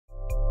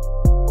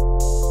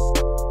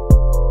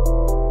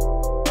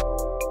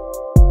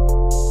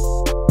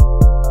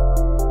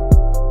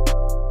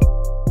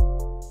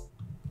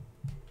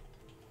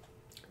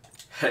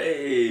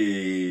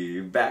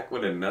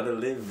back with another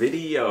lit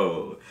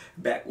video.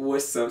 Back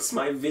with some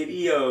SMITE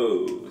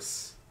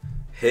videos.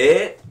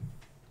 Hit.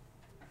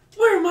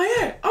 Where am I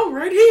at? I'm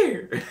right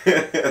here.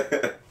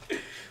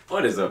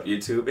 What is up,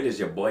 YouTube? It is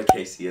your boy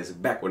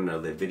KCS back with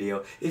another lit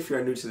video. If you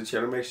are new to the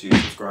channel, make sure you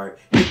subscribe,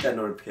 hit that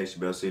notification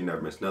bell so you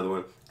never miss another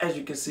one. As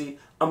you can see,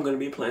 I'm going to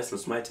be playing some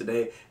SMITE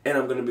today, and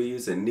I'm going to be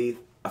using Neith.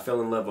 I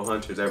fell in love with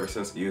Hunters ever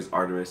since I used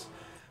Artemis.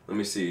 Let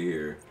me see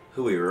here.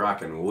 Who we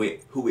rocking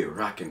with? Who we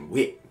rocking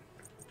with?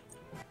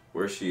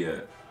 Where's she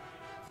at?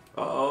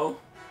 Uh-oh.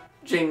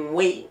 JING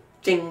WEI.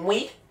 JING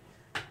WEI.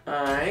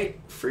 Alright.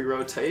 Free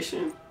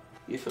rotation.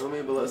 You feel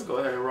me? But let's go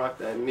ahead and rock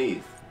that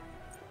Neith.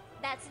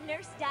 That's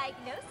nurse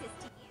diagnosis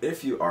to you.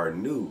 If you are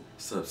new,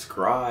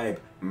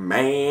 subscribe,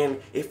 man.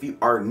 If you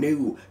are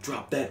new,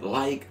 drop that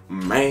like,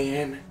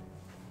 man.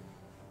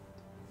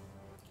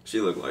 She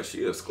look like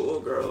she a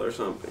schoolgirl or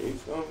something. You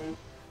feel me?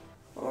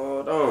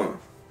 Hold on.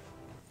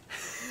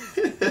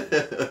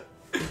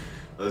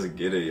 Let's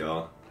get it,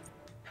 y'all.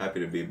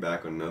 Happy to be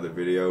back with another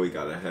video. We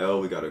got a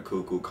Hell, we got a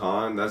Cuckoo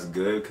Khan. That's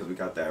good because we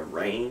got that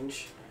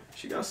range.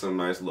 She got some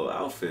nice little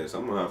outfits.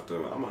 I'm gonna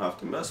have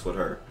to mess with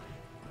her.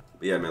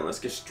 But yeah, man, let's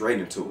get straight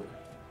into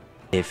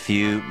it. A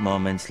few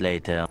moments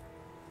later.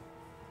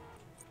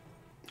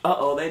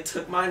 Uh-oh, they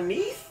took my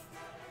Neith.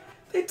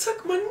 They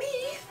took my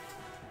Neith.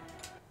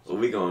 So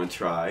we gonna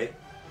try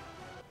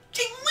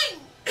JING WEI.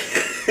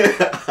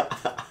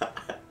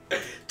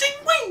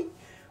 JING WEI.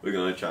 We're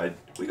gonna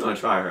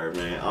try her,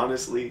 man.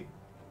 Honestly,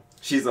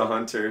 she's a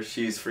hunter.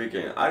 She's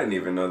freaking. I didn't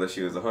even know that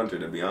she was a hunter,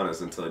 to be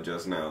honest, until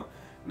just now.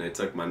 And they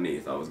took my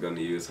Neith. I was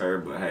gonna use her,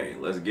 but hey,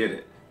 let's get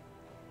it.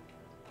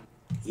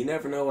 You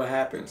never know what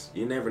happens.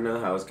 You never know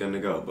how it's gonna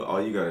go. But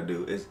all you gotta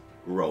do is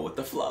roll with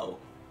the flow.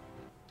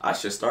 I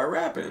should start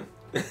rapping.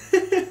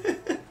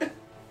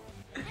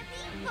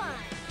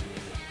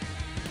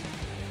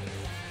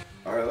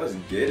 Alright, let's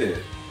get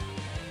it.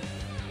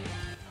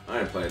 I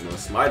ain't played no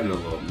SMITE in a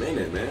little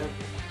minute, man.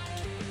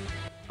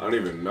 I don't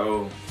even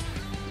know.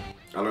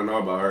 I don't know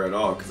about her at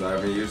all because I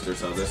haven't used her,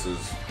 so this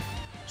is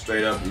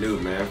straight up new,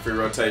 man. Free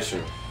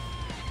rotation.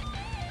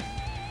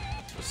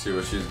 Let's see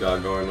what she's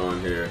got going on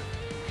here.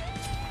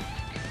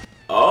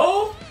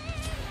 Oh?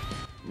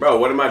 Bro,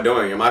 what am I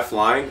doing? Am I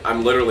flying?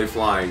 I'm literally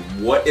flying.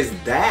 What is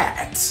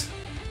that?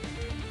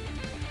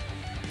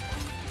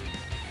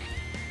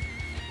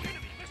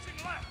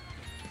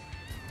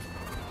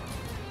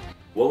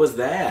 What was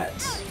that?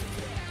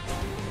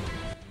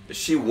 Is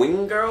she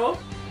Wing Girl?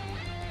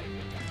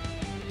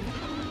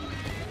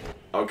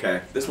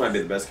 Okay, this might be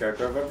the best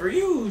character I've ever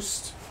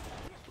used.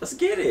 Let's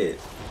get it.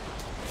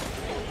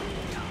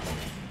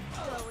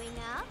 Going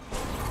up.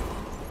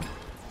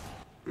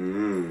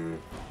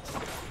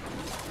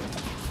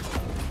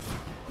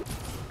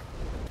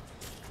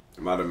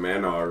 I'm out of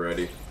mana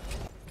already.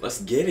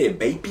 Let's get it,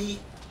 baby.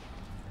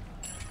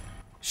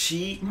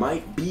 She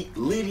might beat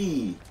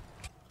Liddy.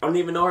 I don't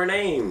even know her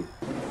name.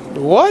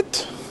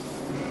 What?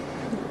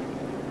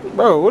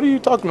 Bro, what are you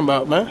talking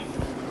about, man?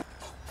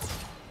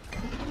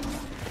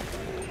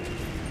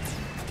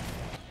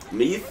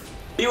 Neith,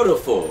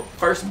 beautiful.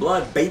 First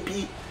blood,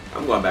 baby.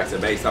 I'm going back to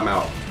base. I'm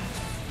out.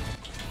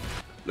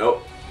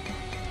 Nope.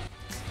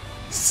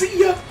 See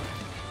ya.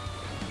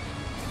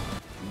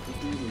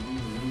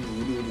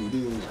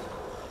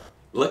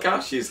 Look how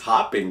she's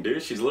hopping,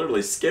 dude. She's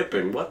literally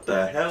skipping. What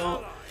the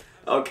hell?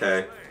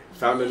 Okay.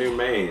 Found a new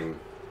main.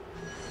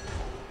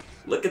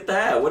 Look at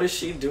that. What is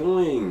she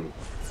doing?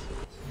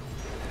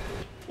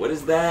 What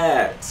is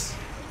that?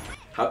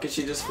 How can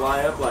she just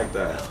fly up like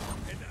that?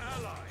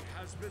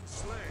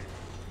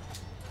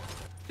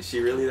 Is she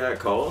really that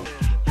cold?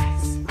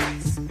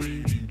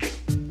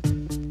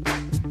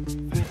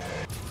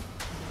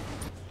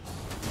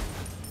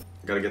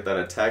 Gotta get that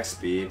attack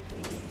speed.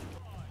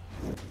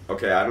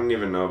 Okay, I don't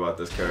even know about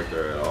this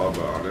character at all,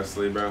 but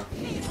honestly, bro.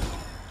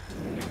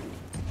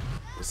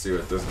 Let's see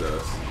what this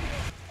does.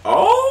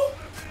 Oh!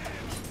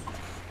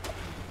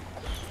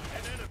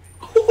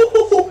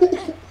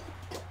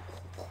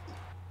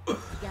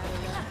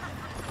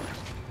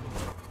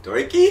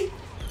 Doikey?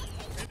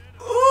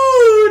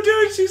 Ooh,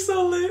 dude, she's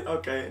so lit.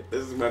 Okay,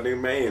 this is my new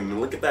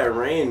main. Look at that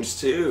range,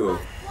 too.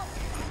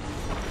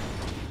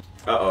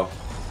 Uh-oh.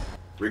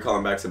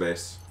 Recalling back to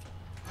base.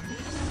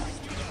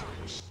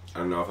 I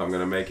don't know if I'm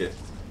gonna make it.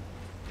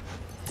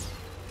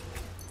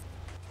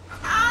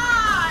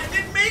 Ah! I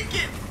didn't make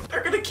it!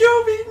 They're gonna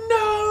kill me!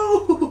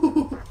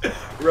 No!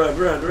 Run,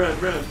 run, run,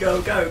 run.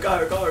 Go, go,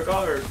 go, go,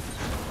 go.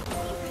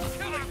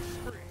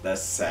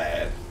 That's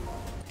sad.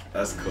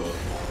 That's cool.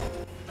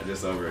 I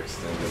just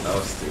overextended. That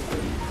was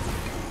stupid.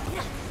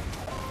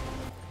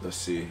 Let's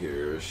see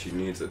here. She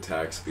needs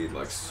attack speed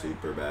like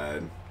super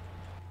bad.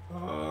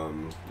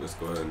 Let's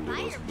go ahead and do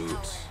those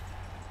boots.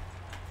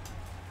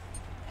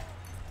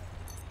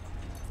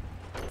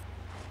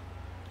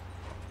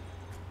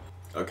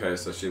 Okay,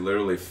 so she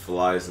literally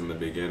flies in the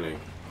beginning.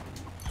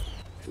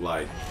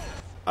 Like,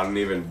 I don't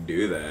even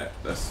do that.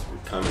 That's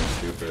kind of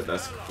stupid.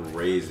 That's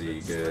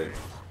crazy good.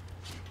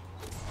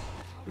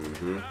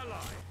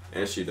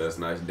 And she does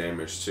nice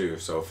damage too.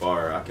 So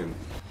far, I can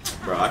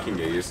Bro, I can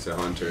get used to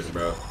hunters,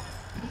 bro.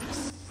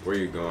 Where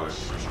you going?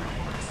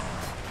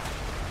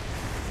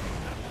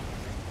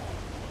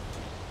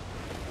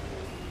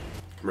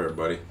 Come here,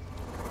 buddy.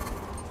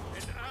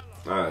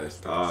 Nice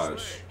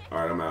dodge.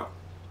 Alright, I'm out.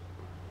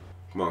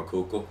 Come on,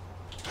 Kukul.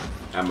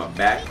 At my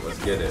back, let's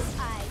get it.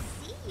 I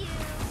see you.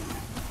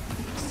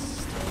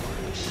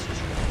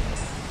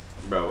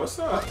 Bro, what's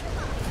up?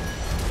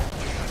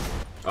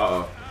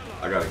 Uh-oh.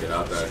 I gotta get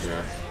out that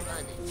here.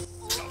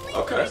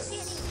 Okay.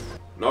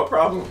 No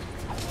problem.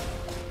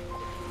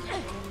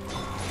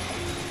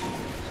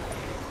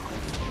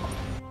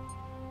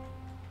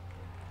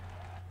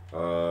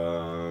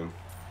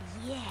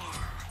 Yeah.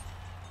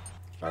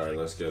 Alright,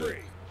 let's get it.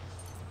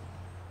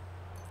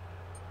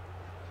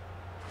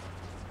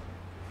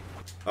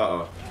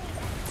 Uh-oh.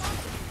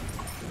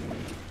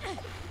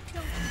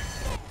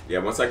 Yeah,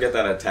 once I get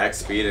that attack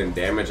speed and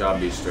damage, I'll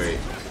be straight.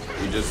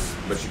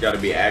 But you gotta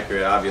be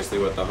accurate, obviously,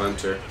 with the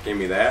hunter. Give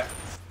me that.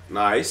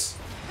 Nice.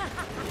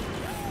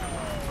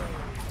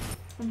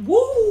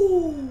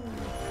 Woo!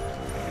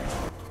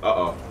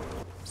 Uh-oh.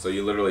 So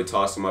you literally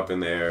toss him up in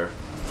the air,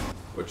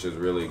 which is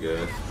really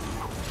good.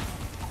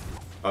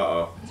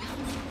 Uh-oh.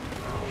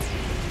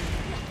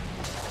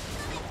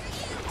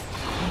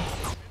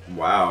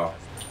 Wow.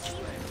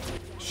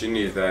 She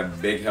needs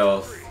that big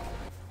health.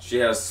 She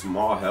has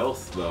small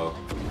health though.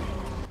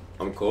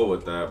 I'm cool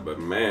with that, but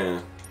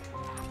man,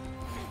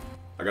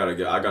 I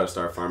gotta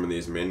start farming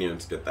these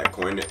minions, get that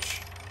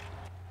coinage.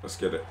 Let's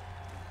get it.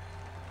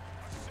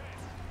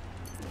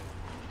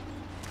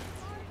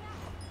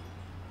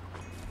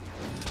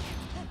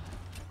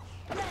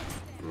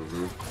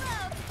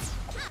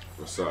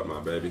 What's up, my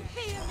baby?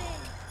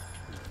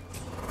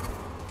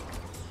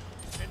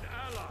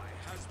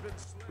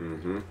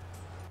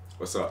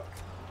 What's up?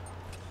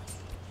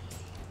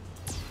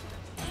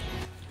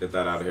 Get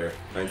that out of here.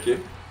 Thank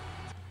you.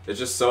 It's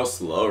just so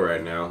slow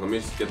right now. Let me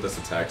just get this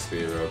attack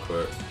speed real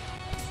quick.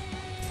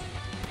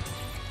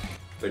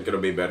 I think it'll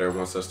be better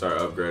once I start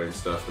upgrading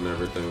stuff and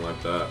everything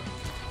like that.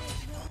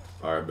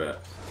 Alright, bet.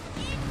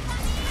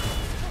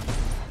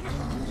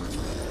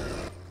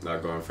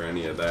 Not going for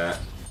any of that.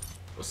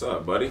 What's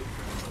up, buddy?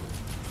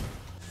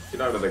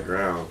 Get out of the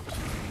ground.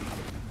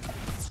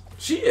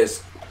 She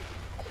is...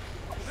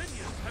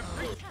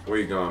 Where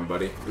you going,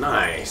 buddy?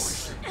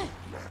 Nice.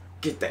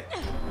 Get that.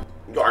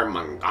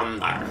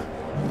 Yarmangandar.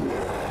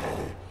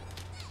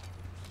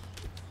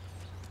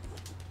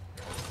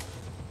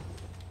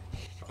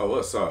 Oh,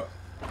 what's up?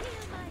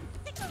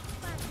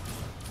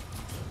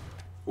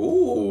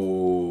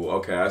 Ooh,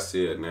 okay, I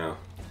see it now.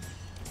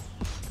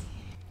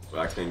 But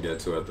I can't get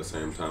to it at the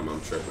same time.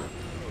 I'm tripping.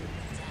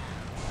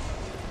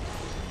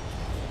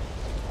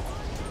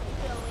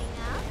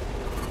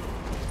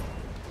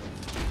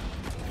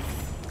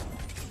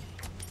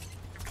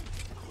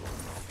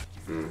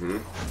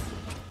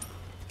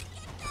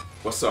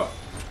 What's up?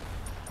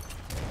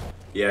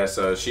 Yeah,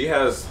 so she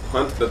has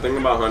the thing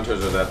about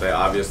hunters is that they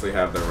obviously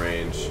have the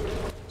range,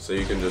 so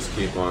you can just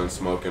keep on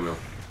smoking them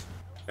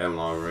at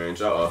long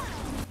range. Uh-oh,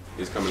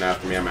 he's coming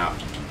after me. I'm out.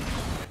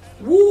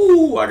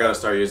 Woo! I gotta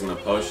start using the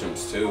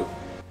potions too.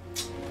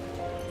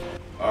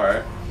 All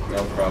right,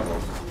 no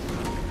problem.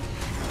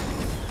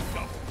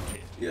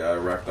 Yeah, I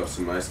racked up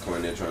some nice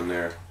coinage on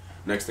there.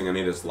 Next thing I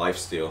need is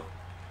lifesteal,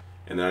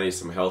 and then I need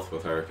some health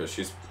with her because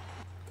she's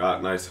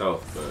got nice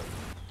health, but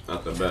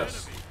not the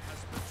best.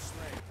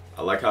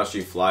 I like how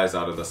she flies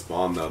out of the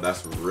spawn though.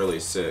 That's really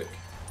sick.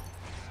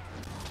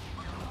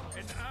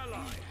 An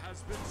ally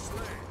has been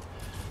slain.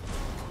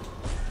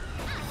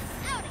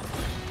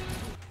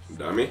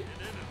 Dummy.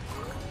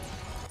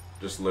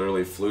 Just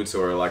literally flew to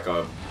her like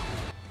a...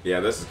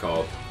 Yeah, this is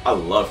called... I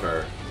love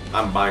her.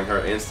 I'm buying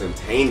her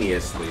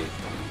instantaneously.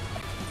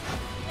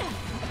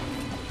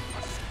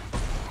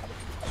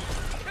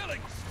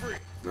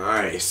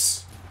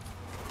 Nice.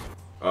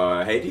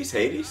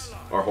 Hades?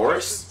 Or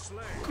Horus?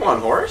 Come on,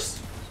 Horus.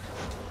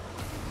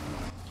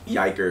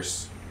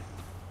 Yikers.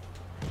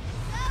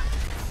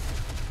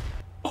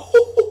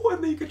 Oh,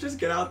 and then you could just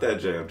get out that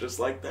jam just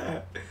like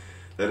that.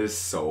 That is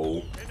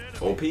so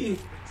OP.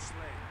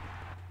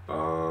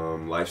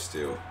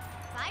 Lifesteal.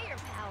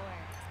 Firepower.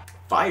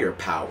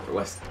 Firepower.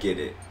 Let's get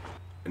it.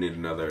 I need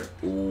another.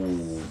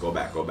 Ooh, go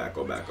back.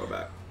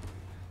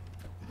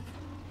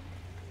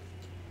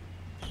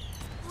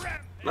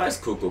 Nice,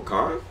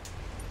 Kukulkan.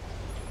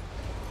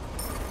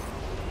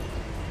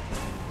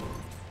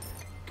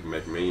 Can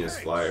make minions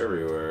fly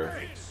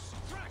everywhere.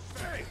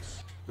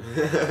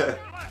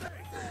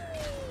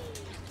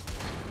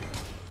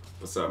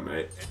 What's up,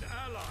 mate?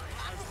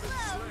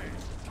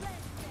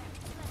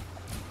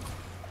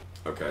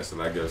 Okay, so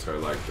that gives her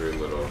like 3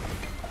 little.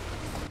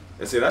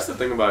 And see, that's the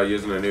thing about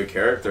using a new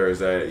character is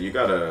that you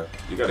gotta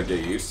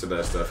get used to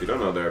that stuff. You don't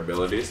know their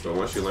abilities, but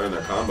once you learn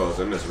their combos,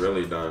 then it's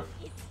really done.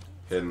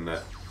 Hitting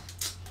that.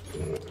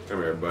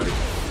 Come here, buddy.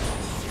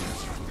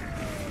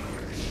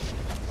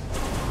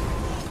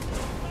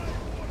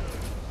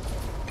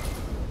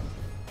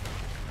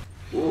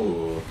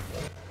 Ooh,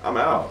 I'm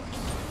out.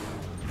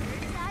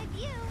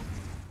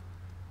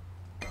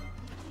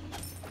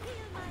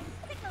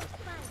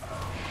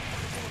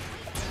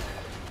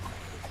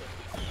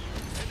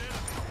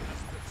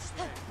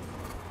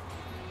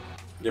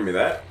 Give me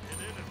that.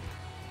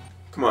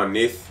 Come on,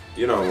 Neith.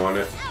 You don't want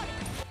it.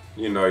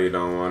 You know you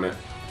don't want it.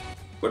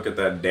 Look at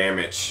that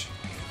damage.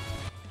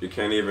 You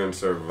can't even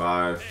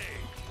survive.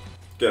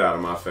 Get out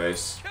of my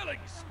face. Killing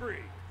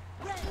spree.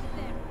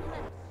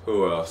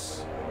 Who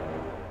else?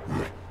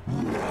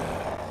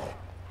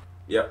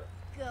 Yep.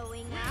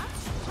 Going up.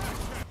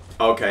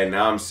 Okay,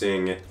 now I'm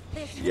seeing it.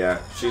 Yeah,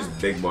 she's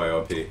big boy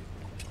OP.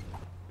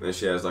 Then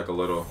she has like a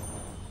little...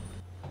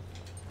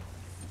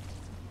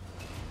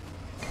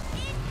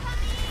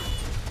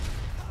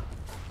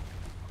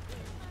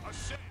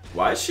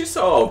 Why is she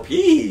so OP?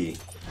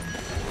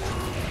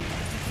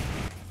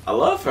 I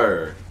love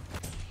her.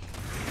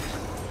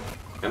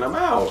 And I'm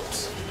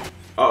out.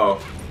 Uh-oh.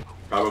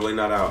 Probably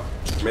not out.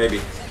 Maybe.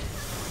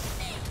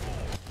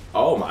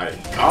 Oh my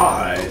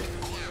god.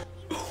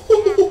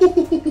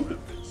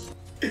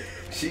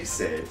 She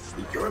said,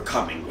 "You're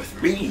coming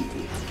with me."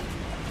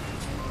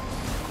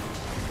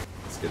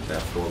 Let's get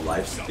that full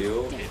life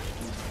steal.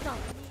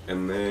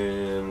 And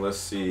then let's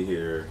see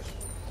here.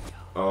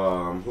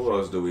 Who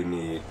else do we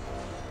need?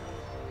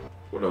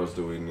 What else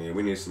do we need?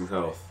 We need some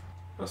health.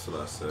 That's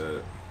what I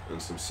said.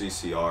 And some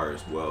CCR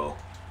as well.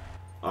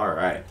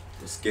 Alright,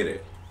 let's get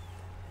it.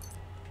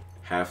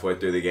 Halfway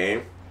through the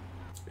game.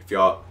 If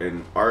y'all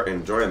are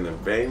enjoying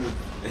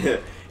the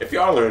if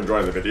y'all are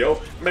enjoying the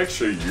video, make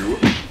sure you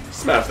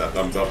smash that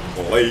thumbs up,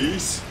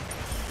 please.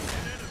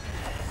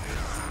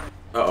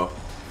 Uh-oh.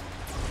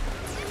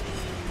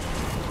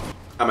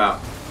 I'm out.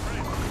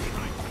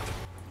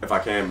 If I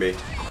can be.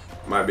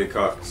 Might be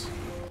cooked.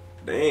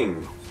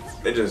 Dang.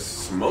 They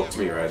just smoked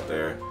me right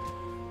there.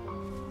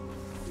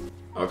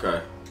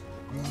 Okay.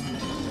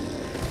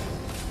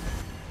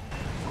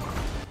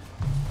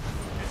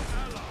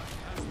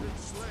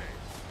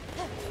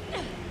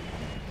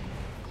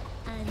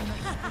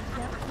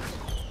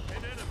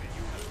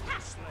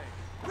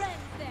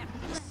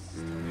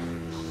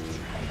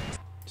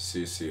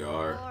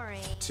 CCR.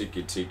 Boring.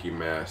 Tiki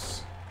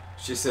mask.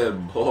 She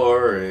said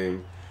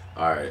boring.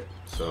 Alright,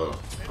 so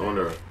I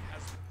wonder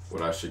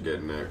what I should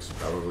get next.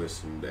 Probably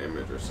some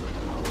damage or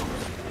something. I wonder.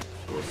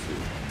 We'll see.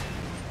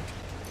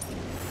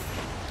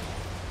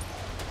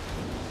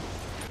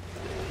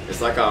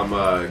 It's like I'm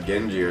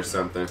Genji or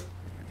something.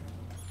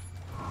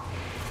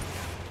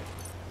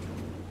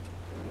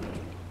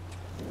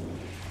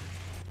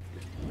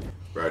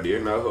 Bro, do you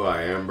know who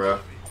I am, bro?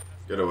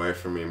 Get away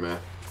from me, man.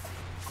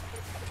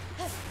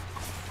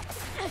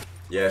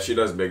 Yeah, she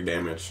does big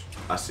damage.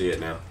 I see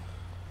it now.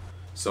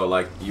 So,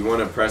 like, you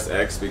want to press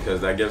X because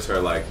that gives her,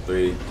 like,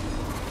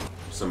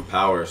 some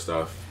power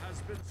stuff.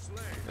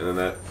 And then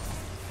that...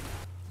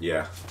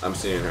 Yeah, I'm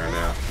seeing her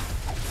now.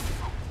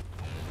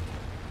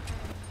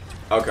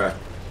 Okay.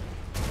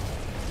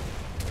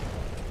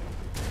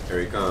 Here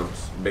he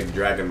comes. Big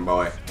dragon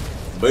boy.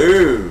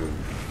 Boom!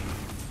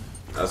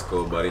 That's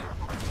cool, buddy.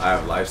 I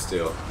have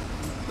lifesteal.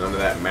 None of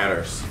that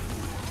matters.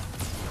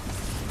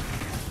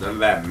 None of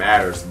that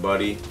matters,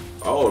 buddy.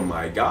 Oh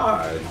my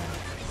god.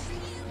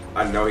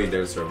 I know he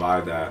didn't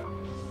survive that.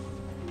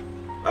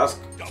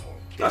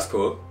 That's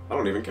cool. I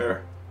don't even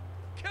care.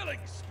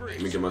 Let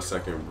me get my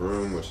second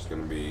rune, which is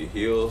gonna be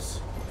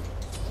heals.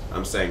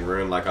 I'm saying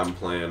rune like I'm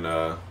playing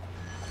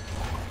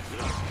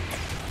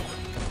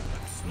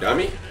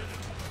dummy?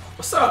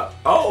 What's up?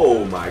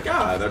 Oh my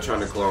god, they're trying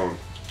to clone.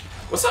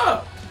 What's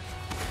up?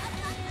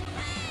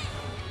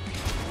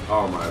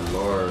 Oh my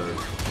lord.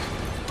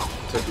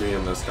 Took me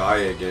in the sky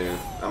again.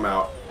 I'm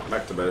out.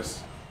 Back to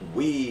base.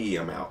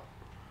 I'm out.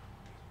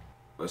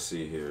 Let's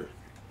see here.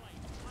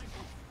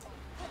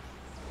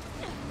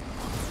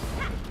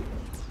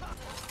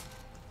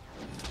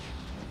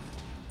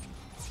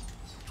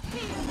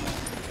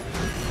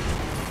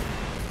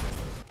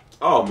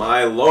 Oh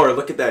my lord,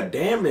 look at that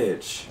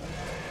damage.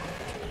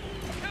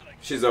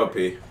 She's OP.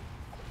 I'm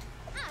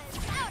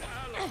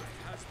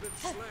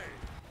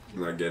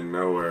not getting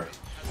nowhere.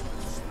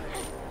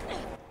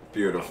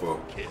 Beautiful.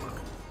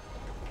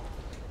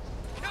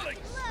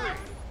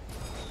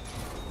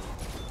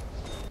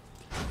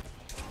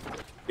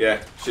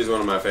 Yeah, she's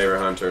one of my favorite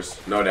hunters,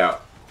 no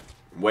doubt.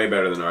 Way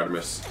better than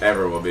Artemis,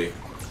 ever will be.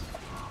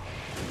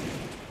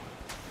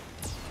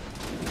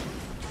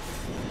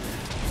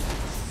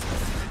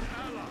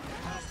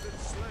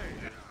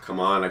 Come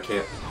on, I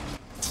can't.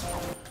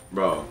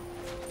 Bro.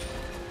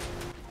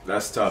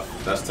 That's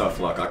tough. That's tough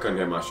luck. I couldn't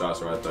hit my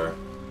shots right there.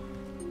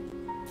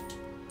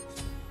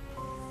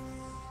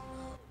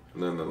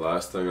 And then the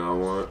last thing I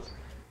want,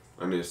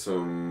 I need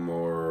some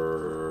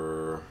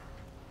more.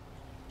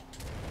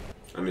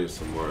 I need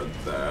some more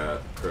of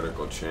that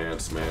critical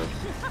chance, man.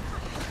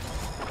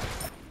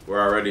 We're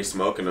already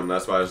smoking them.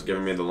 That's why it's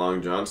giving me the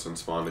Long Johnson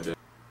spawn again.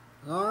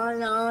 Oh,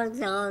 Long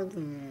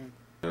Johnson.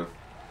 Yeah.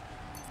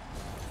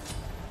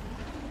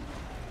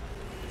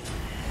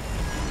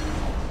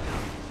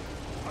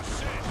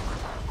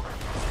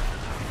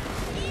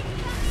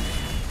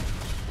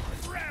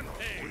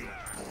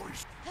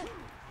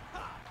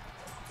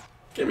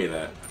 Give me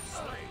that.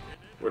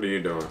 What are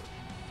you doing?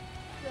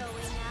 Going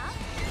up.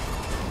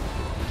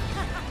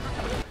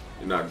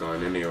 You're not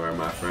going anywhere,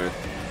 my friend.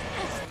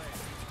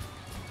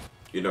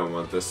 You don't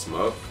want this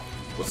smoke?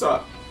 What's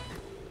up?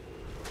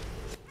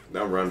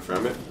 Don't run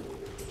from it.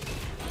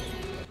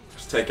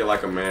 Just take it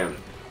like a man.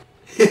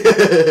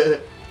 They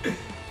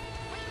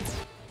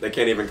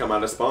can't even come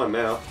out of spawn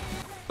now.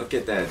 Look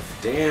at that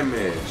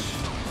damage.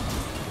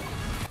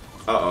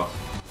 Uh-oh.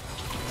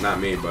 Not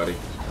me, buddy.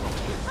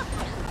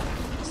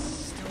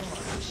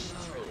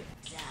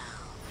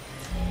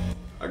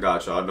 I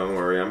got y'all. Don't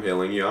worry. I'm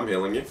healing you. I'm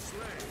healing you.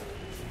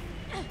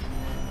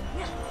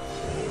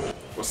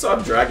 What's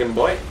up, Dragon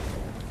Boy?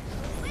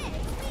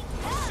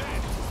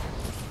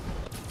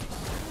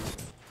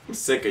 I'm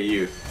sick of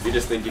you. You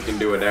just think you can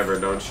do whatever,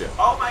 don't you?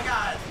 Oh my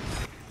god!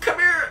 Come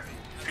here!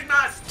 You're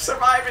not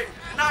surviving!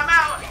 And I'm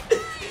out!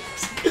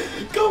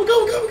 Go,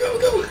 go, go, go,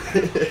 go!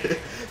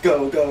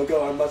 Go, go,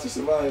 go. I'm about to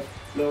survive.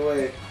 No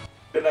way.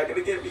 They're not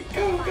gonna get me.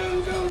 Go,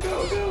 go, go,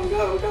 go, go,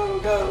 go, go,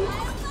 go.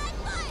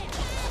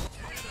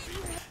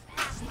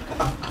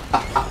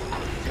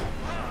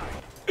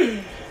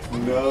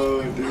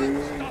 No,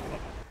 dude.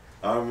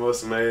 I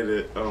almost made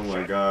it. Oh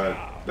my god.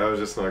 That was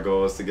just my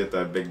goal, was to get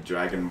that big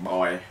dragon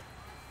boy.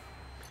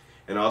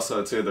 And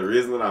also, too, the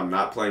reason that I'm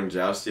not playing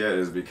Joust yet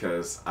is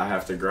because I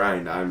have to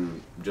grind.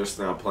 I'm just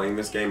now playing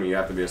this game, and you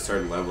have to be a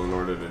certain level in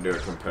order to do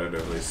it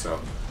competitively. So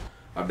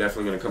I'm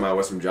definitely going to come out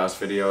with some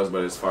Joust videos,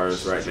 but as far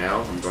as right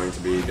now, I'm going to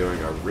be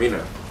doing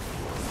Arena.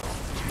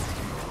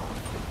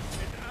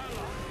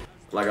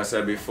 Like I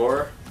said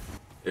before,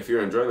 if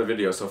you're enjoying the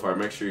video so far,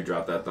 make sure you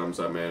drop that thumbs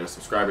up, man, and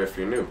subscribe if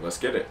you're new. Let's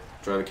get it.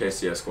 Join the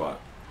KCS squad.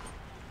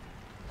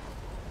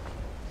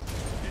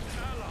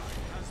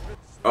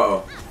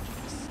 Uh-oh.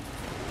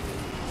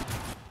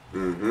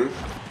 Mm-hmm.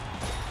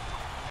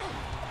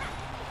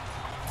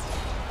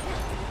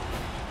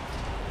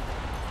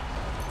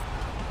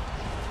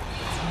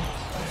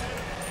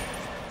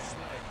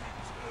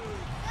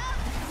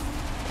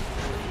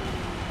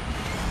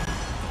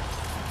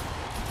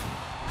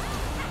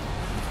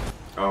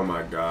 Oh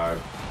my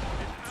god.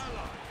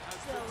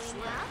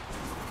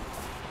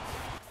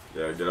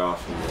 Yeah, get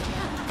off of me.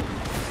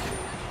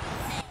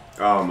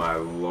 Oh my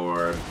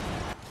lord.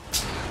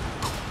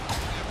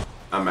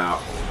 I'm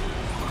out.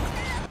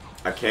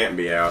 I can't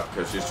be out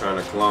because she's trying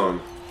to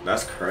clone.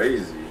 That's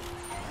crazy.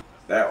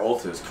 That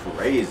ult is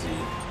crazy.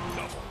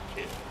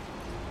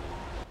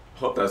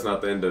 Hope that's not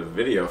the end of the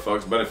video,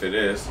 folks, but if it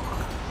is,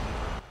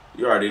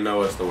 you already know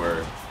what's the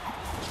word.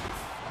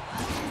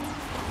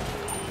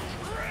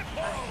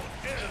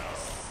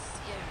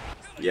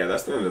 Yeah,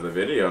 that's the end of the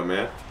video,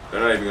 man. They're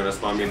not even gonna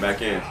spawn me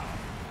back in.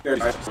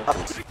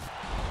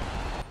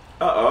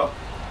 Uh-oh.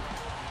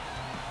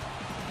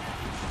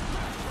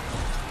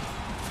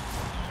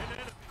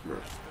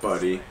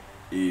 Buddy,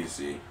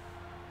 easy.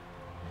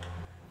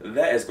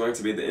 That is going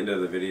to be the end of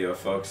the video,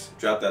 folks.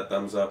 Drop that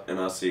thumbs up, and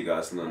I'll see you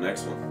guys in the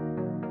next one.